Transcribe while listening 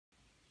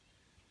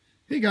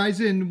Hey guys,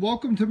 and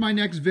welcome to my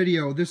next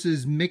video. This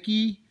is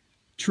Mickey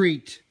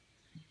Treat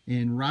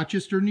in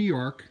Rochester, New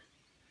York,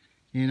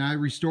 and I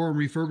restore and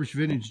refurbish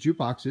vintage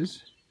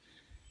jukeboxes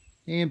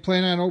and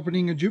plan on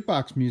opening a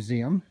jukebox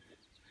museum.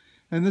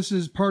 And this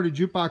is part of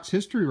jukebox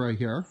history right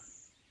here,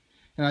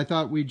 and I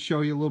thought we'd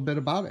show you a little bit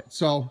about it.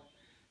 So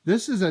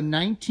this is a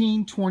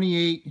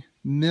 1928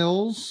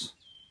 Mills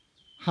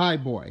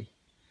Highboy.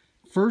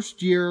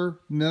 First year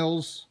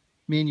Mills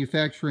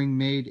Manufacturing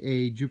made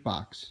a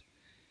jukebox.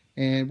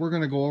 And we're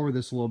going to go over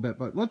this a little bit,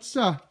 but let's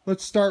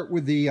start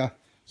with the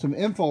some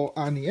info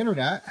on the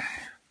internet.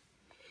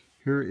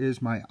 Here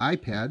is my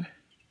iPad,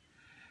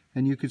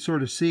 and you can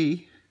sort of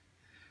see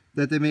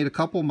that they made a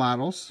couple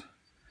models.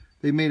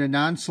 They made a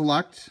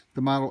non-select,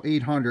 the model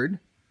 800,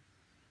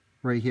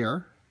 right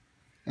here,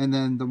 and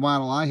then the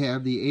model I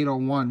have, the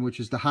 801, which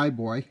is the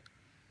Highboy,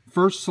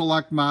 first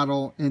select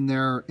model in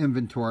their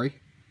inventory,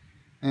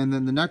 and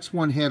then the next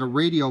one had a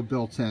radio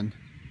built in.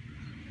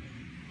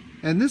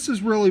 And this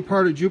is really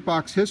part of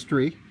jukebox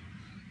history.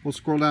 We'll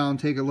scroll down and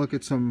take a look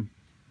at some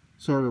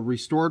sort of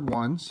restored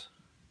ones.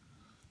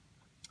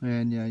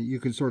 And you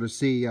can sort of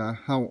see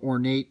how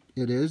ornate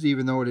it is,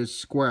 even though it is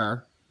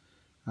square.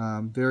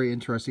 Very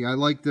interesting. I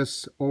like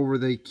this over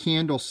the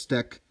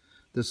candlestick,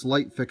 this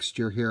light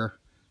fixture here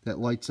that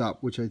lights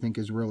up, which I think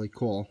is really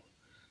cool.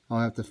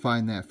 I'll have to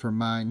find that for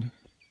mine.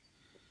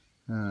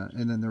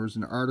 And then there was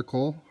an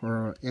article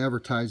or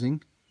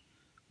advertising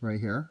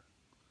right here.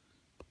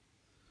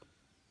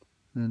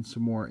 And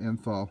some more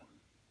info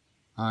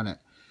on it.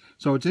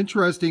 So it's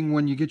interesting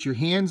when you get your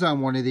hands on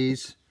one of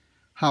these,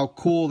 how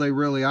cool they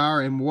really are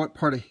and what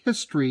part of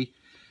history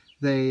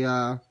they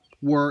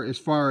were as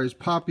far as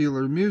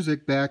popular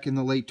music back in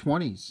the late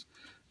 20s.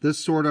 This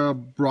sort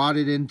of brought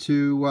it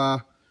into,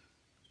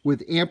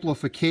 with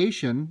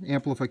amplification.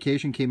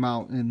 Amplification came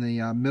out in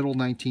the middle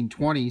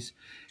 1920s.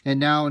 And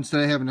now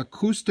instead of having an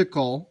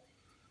acoustical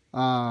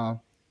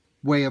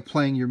way of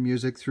playing your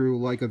music through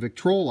like a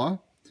Victrola,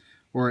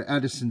 or an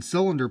Edison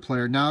cylinder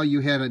player, now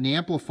you had an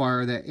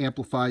amplifier that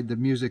amplified the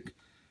music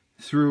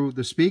through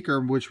the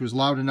speaker, which was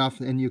loud enough,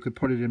 and you could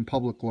put it in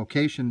public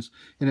locations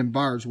and in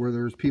bars where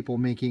there's people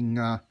making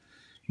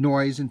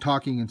noise and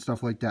talking and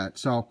stuff like that.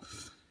 So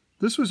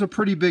this was a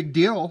pretty big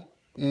deal,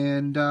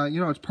 and you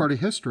know, it's part of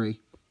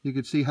history. You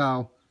could see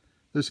how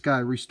this guy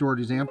restored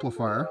his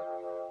amplifier.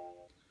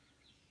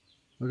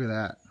 Look at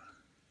that.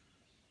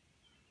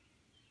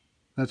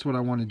 That's what I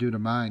want to do to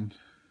mine.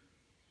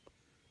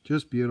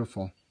 Just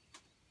beautiful.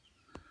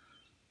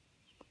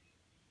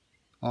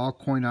 All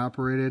coin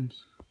operated.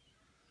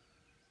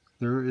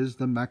 There is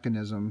the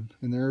mechanism,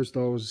 and there's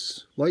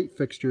those light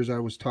fixtures I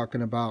was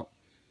talking about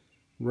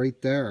right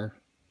there.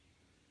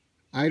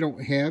 I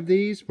don't have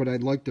these, but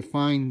I'd like to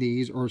find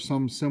these or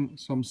something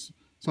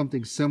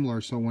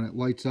similar, so when it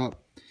lights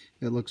up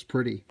it looks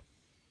pretty.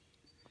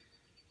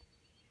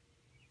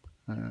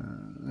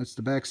 That's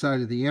the back side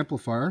of the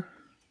amplifier,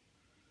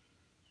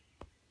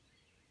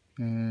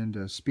 and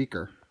a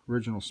speaker.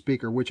 Original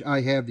speaker, which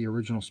I have the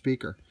original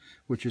speaker,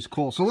 which is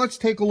cool. So let's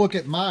take a look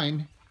at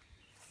mine.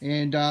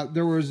 And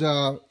there was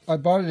I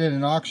bought it at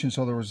an auction,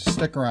 so there was a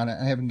sticker on it.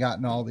 I haven't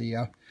gotten all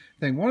the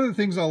thing. One of the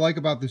things I like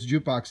about this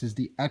jukebox is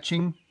the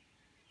etching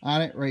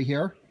on it right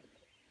here.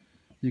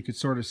 You could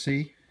sort of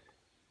see.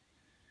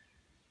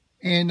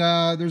 And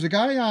there's a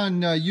guy on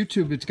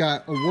YouTube that's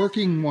got a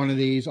working one of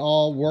these,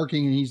 all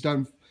working, and he's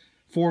done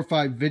 4 or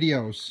 5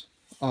 videos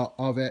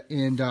of it.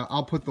 And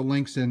I'll put the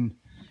links in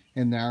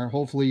there.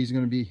 Hopefully he's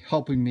going to be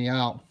helping me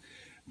out.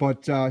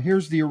 But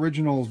here's the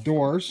original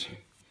doors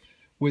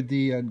with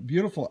the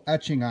beautiful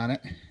etching on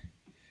it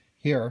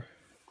here.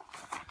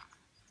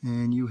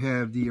 And you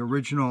have the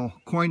original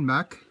coin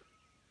mech.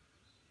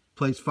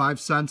 Place 5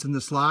 cents in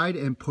the slide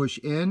and push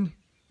in.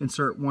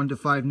 Insert 1 to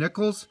 5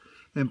 nickels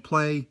and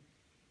play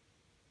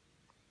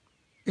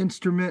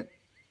instrument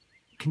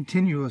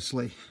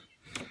continuously.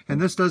 And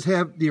this does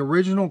have the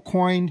original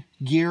coin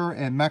gear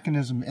and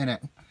mechanism in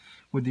it,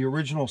 with the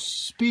original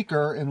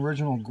speaker and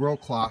original grill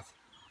cloth.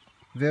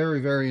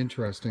 Very, very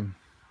interesting.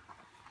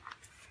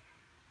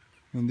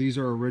 And these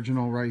are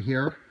original right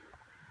here.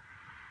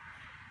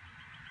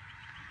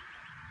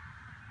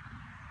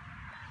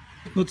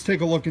 Let's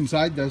take a look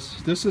inside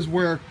this. This is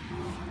where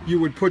you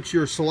would put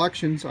your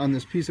selections on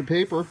this piece of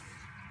paper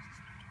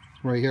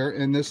right here,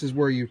 and this is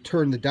where you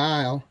turn the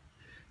dial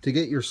to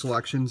get your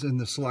selections, and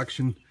the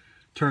selection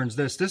turns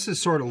this. This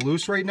is sort of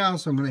loose right now,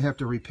 so I'm going to have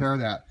to repair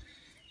that.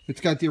 It's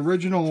got the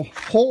original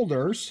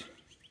holders,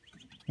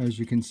 as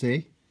you can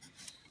see,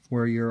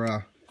 where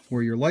your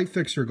light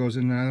fixture goes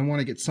in, and I want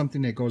to get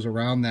something that goes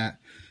around that.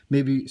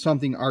 Maybe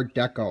something Art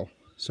Deco,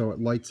 so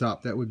it lights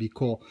up. That would be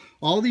cool.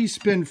 All these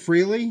spin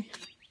freely.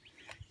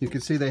 You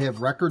can see they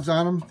have records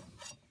on them.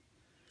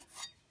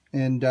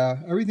 And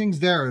everything's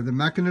there. The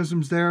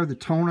mechanism's there, the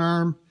tone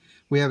arm.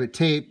 We have it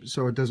taped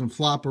so it doesn't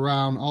flop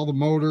around. All the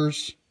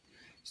motors,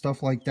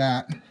 stuff like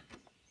that.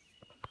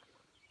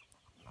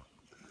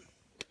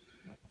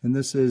 And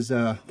this is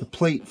the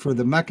plate for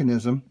the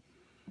mechanism.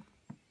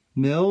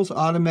 Mills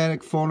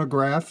automatic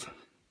phonograph,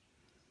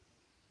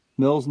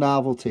 Mills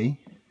novelty.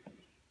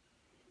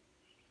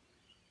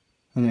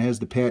 And it has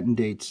the patent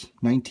dates,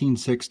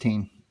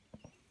 1916.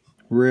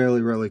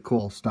 Really, really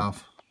cool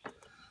stuff.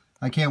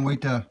 I can't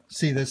wait to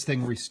see this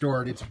thing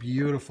restored. It's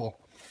beautiful.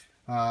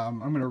 I'm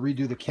going to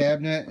redo the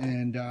cabinet,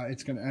 and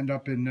it's going to end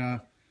up in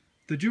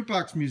the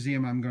jukebox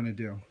museum I'm going to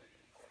do.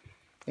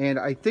 And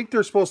I think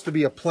there's supposed to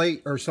be a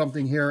plate or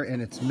something here,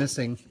 and it's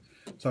missing.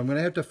 So I'm going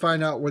to have to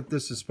find out what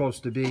this is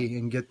supposed to be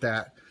and get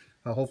that,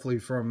 hopefully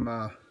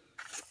from...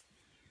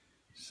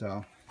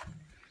 So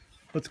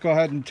let's go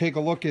ahead and take a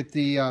look at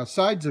the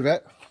sides of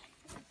it.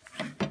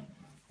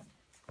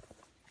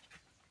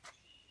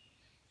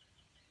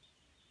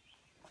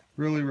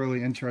 Really,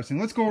 really interesting.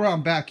 Let's go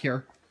around back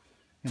here,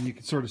 and you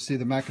can sort of see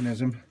the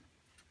mechanism.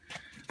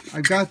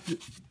 I got,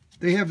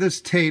 they have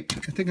this tape.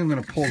 I think I'm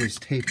going to pull this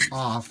tape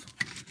off.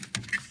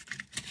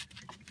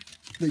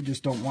 They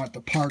just don't want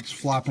the parts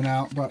flopping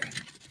out, but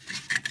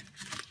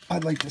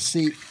I'd like to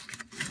see.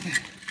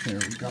 There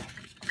we go.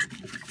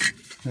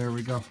 There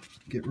we go.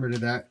 Get rid of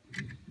that.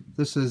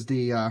 This is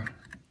the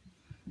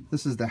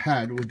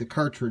head with the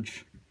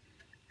cartridge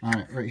on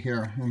it right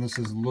here, and this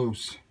is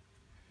loose.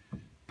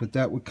 But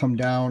that would come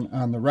down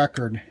on the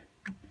record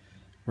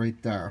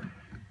right there.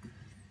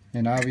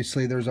 And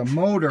obviously there's a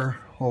motor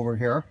over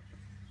here,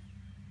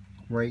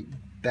 right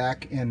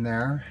back in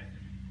there.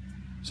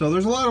 So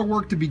there's a lot of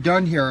work to be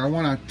done here. I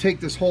want to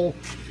take this whole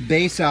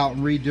base out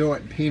and redo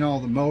it, paint all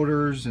the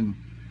motors and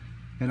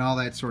all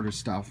that sort of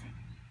stuff.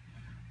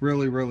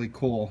 Really, really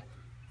cool.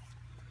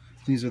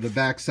 These are the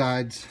back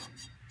sides.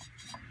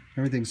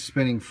 Everything's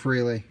spinning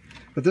freely.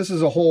 But this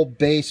is a whole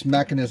base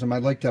mechanism.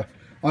 I'd like to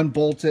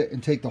unbolt it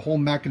and take the whole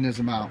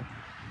mechanism out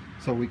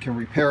so we can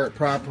repair it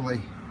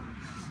properly.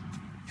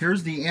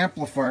 Here's the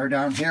amplifier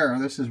down here.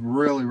 This is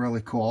really,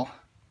 really cool.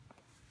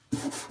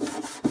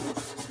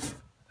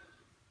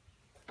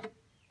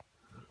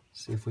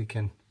 See if we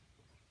can.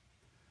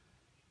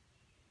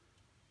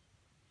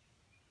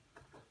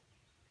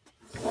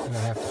 I'm gonna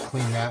have to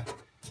clean that.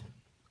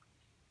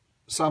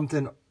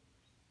 Something,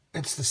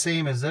 it's the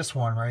same as this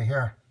one right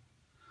here.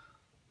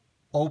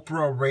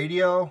 Oprah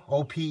radio,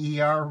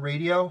 O-P-E-R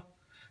radio,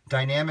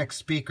 dynamic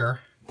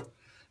speaker.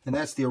 And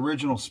that's the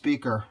original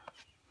speaker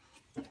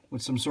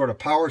with some sort of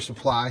power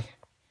supply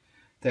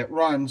that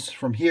runs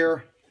from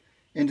here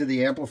into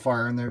the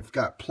amplifier, and they've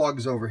got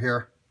plugs over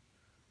here.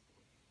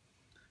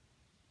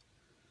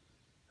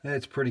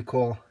 It's pretty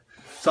cool.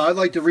 So I'd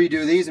like to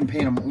redo these and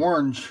paint them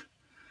orange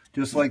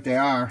just like they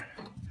are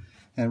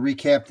and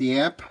recap the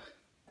amp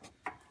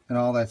and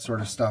all that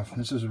sort of stuff.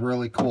 This is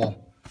really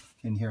cool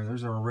in here.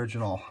 There's our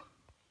original.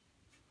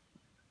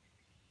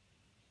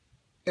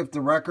 If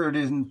the record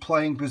in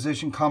playing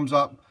position comes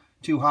up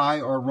too high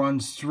or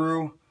runs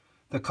through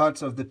the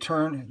cuts of the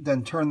turn,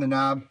 then turn the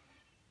knob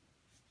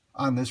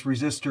on this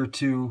resistor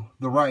to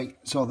the right.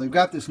 So they've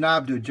got this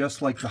knob to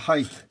adjust like the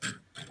height.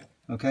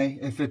 Okay,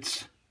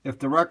 if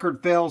the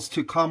record fails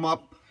to come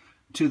up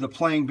to the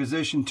playing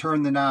position,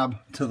 turn the knob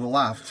to the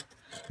left,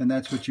 and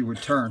that's what you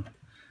would turn.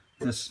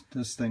 This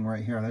thing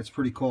right here. That's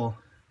pretty cool.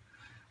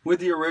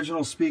 With the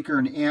original speaker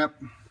and amp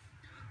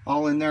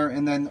all in there,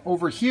 and then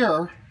over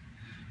here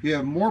you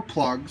have more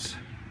plugs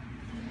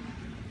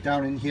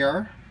down in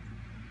here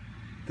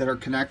that are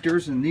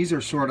connectors, and these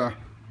are sort of,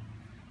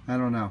 I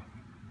don't know.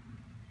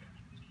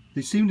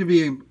 They seem to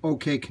be in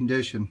okay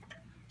condition,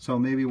 so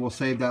maybe we'll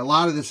save that. A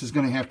lot of this is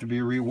going to have to be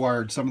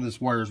rewired. Some of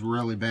this wire is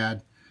really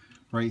bad.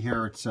 Right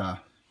here, it's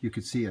you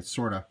can see it's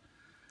sort of,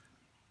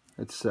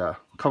 it's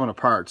coming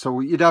apart. So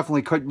you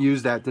definitely couldn't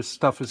use that. This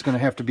stuff is going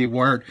to have to be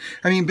wired.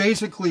 I mean,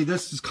 basically,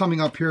 this is coming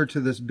up here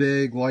to this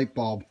big light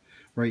bulb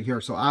right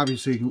here. So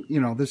obviously, you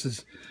know, this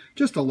is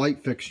just a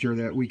light fixture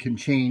that we can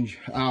change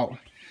out.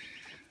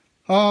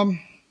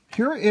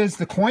 Here is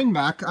the coin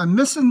mech. I'm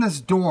missing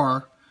this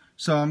door,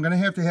 so I'm going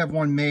to have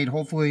one made.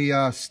 Hopefully,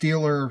 the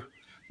Steeler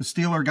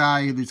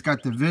guy that's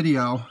got the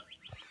video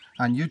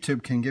on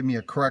YouTube can give me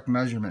a correct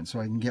measurement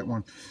so I can get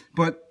one.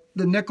 But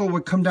the nickel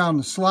would come down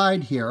the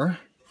slide here,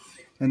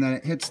 and then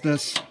it hits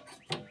this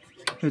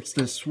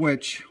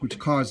switch, which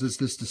causes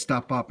this to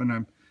step up.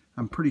 And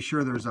I'm pretty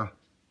sure there's a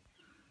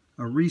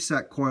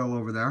reset coil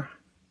over there.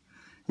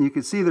 And you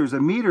can see there's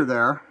a meter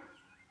there,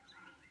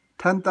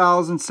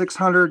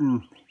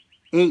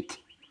 10,608.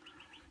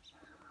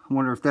 I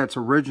wonder if that's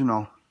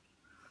original.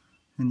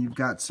 And you've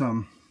got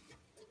some,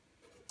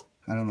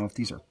 I don't know if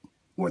these are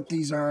what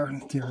these are.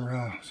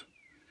 They're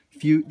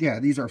yeah,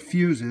 these are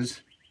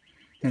fuses,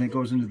 and it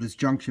goes into this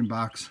junction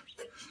box.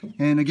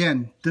 And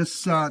again,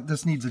 this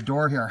needs a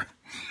door here.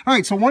 All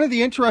right, so one of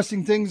the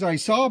interesting things I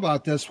saw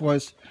about this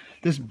was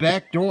this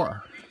back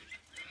door.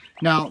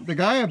 Now, the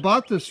guy I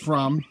bought this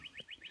from,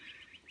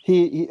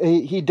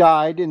 he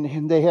died,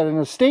 and they had an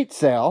estate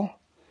sale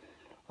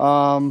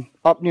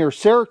up near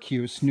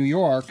Syracuse, New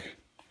York.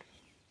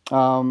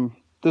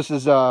 This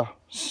is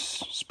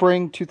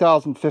spring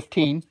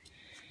 2015.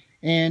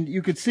 And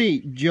you could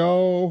see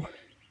Joe,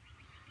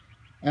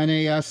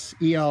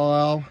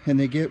 N-A-S-E-L-L, and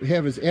they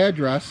have his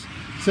address,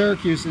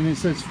 Syracuse, and it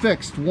says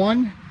fixed,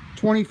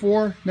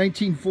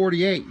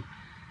 1/24/1948.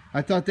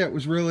 I thought that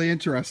was really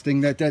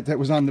interesting that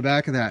was on the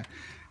back of that.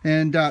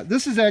 And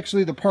this is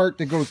actually the part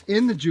that goes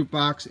in the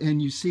jukebox,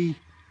 and you see,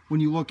 when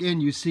you look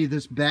in, you see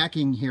this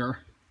backing here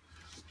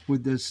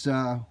with this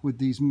with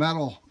these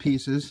metal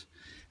pieces,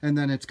 and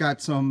then it's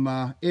got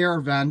some air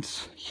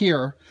vents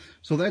here.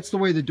 So that's the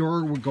way the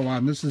door would go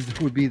on. This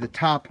would be the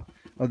top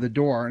of the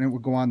door, and it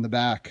would go on the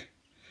back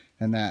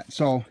and that.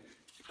 So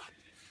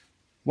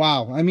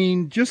wow, I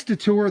mean, just to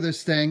tour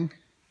this thing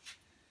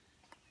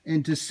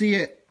and to see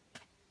it,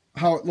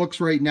 how it looks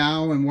right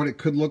now and what it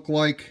could look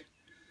like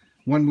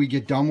when we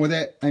get done with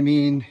it. I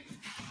mean,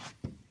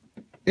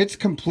 it's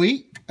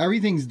complete.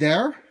 Everything's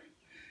there.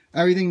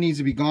 Everything needs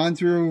to be gone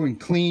through and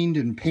cleaned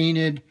and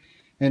painted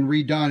and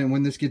redone. And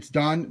when this gets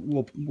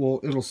done,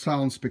 it'll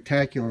sound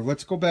spectacular.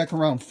 Let's go back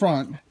around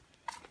front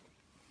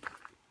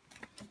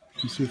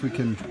and see if we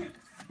can.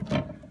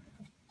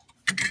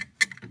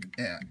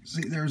 Yeah,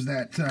 see, there's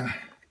that.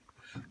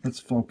 Let's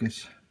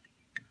focus.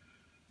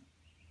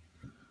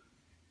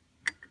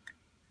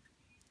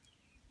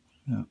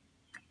 Yeah,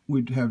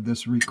 we'd have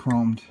this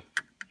re-chromed.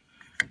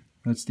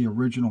 That's the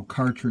original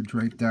cartridge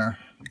right there.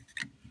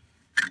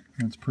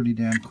 That's pretty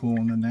damn cool.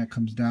 And then that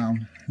comes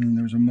down, and then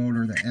there's a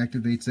motor that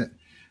activates it.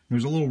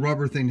 There's a little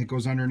rubber thing that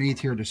goes underneath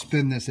here to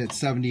spin this at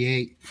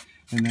 78,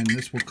 and then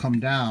this will come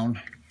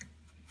down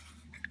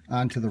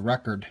onto the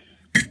record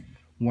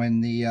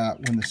when the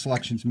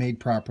selection's made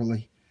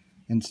properly,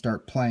 and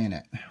start playing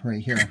it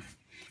right here.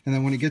 And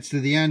then when it gets to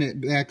the end,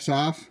 it backs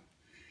off,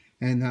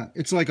 and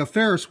it's like a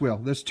Ferris wheel,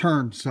 this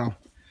turns. So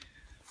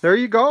there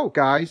you go,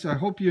 guys. I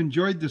hope you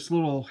enjoyed this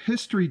little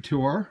history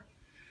tour.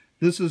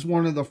 This is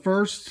one of the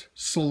first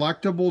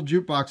selectable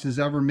jukeboxes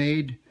ever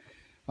made.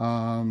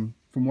 From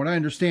what I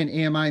understand,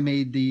 AMI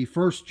made the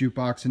first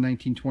jukebox in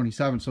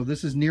 1927. So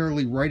this is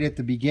nearly right at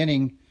the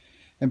beginning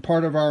and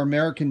part of our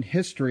American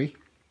history.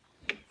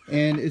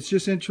 And it's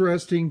just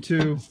interesting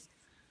to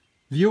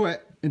view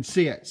it and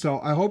see it. So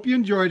I hope you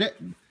enjoyed it.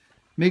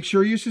 Make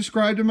sure you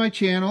subscribe to my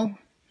channel.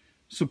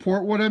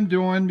 Support what I'm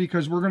doing,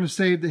 because we're going to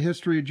save the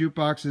history of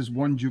jukeboxes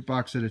one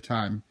jukebox at a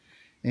time.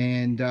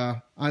 And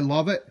I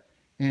love it.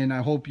 And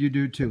I hope you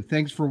do too.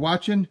 Thanks for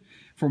watching.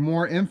 For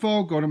more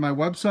info, go to my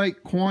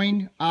website,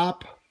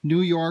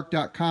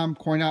 coinopnewyork.com,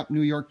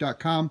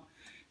 coinopnewyork.com.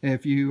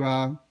 If you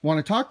want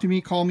to talk to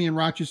me, call me in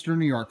Rochester,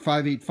 New York,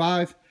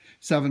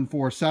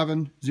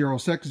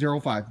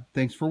 585-747-0605.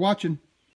 Thanks for watching.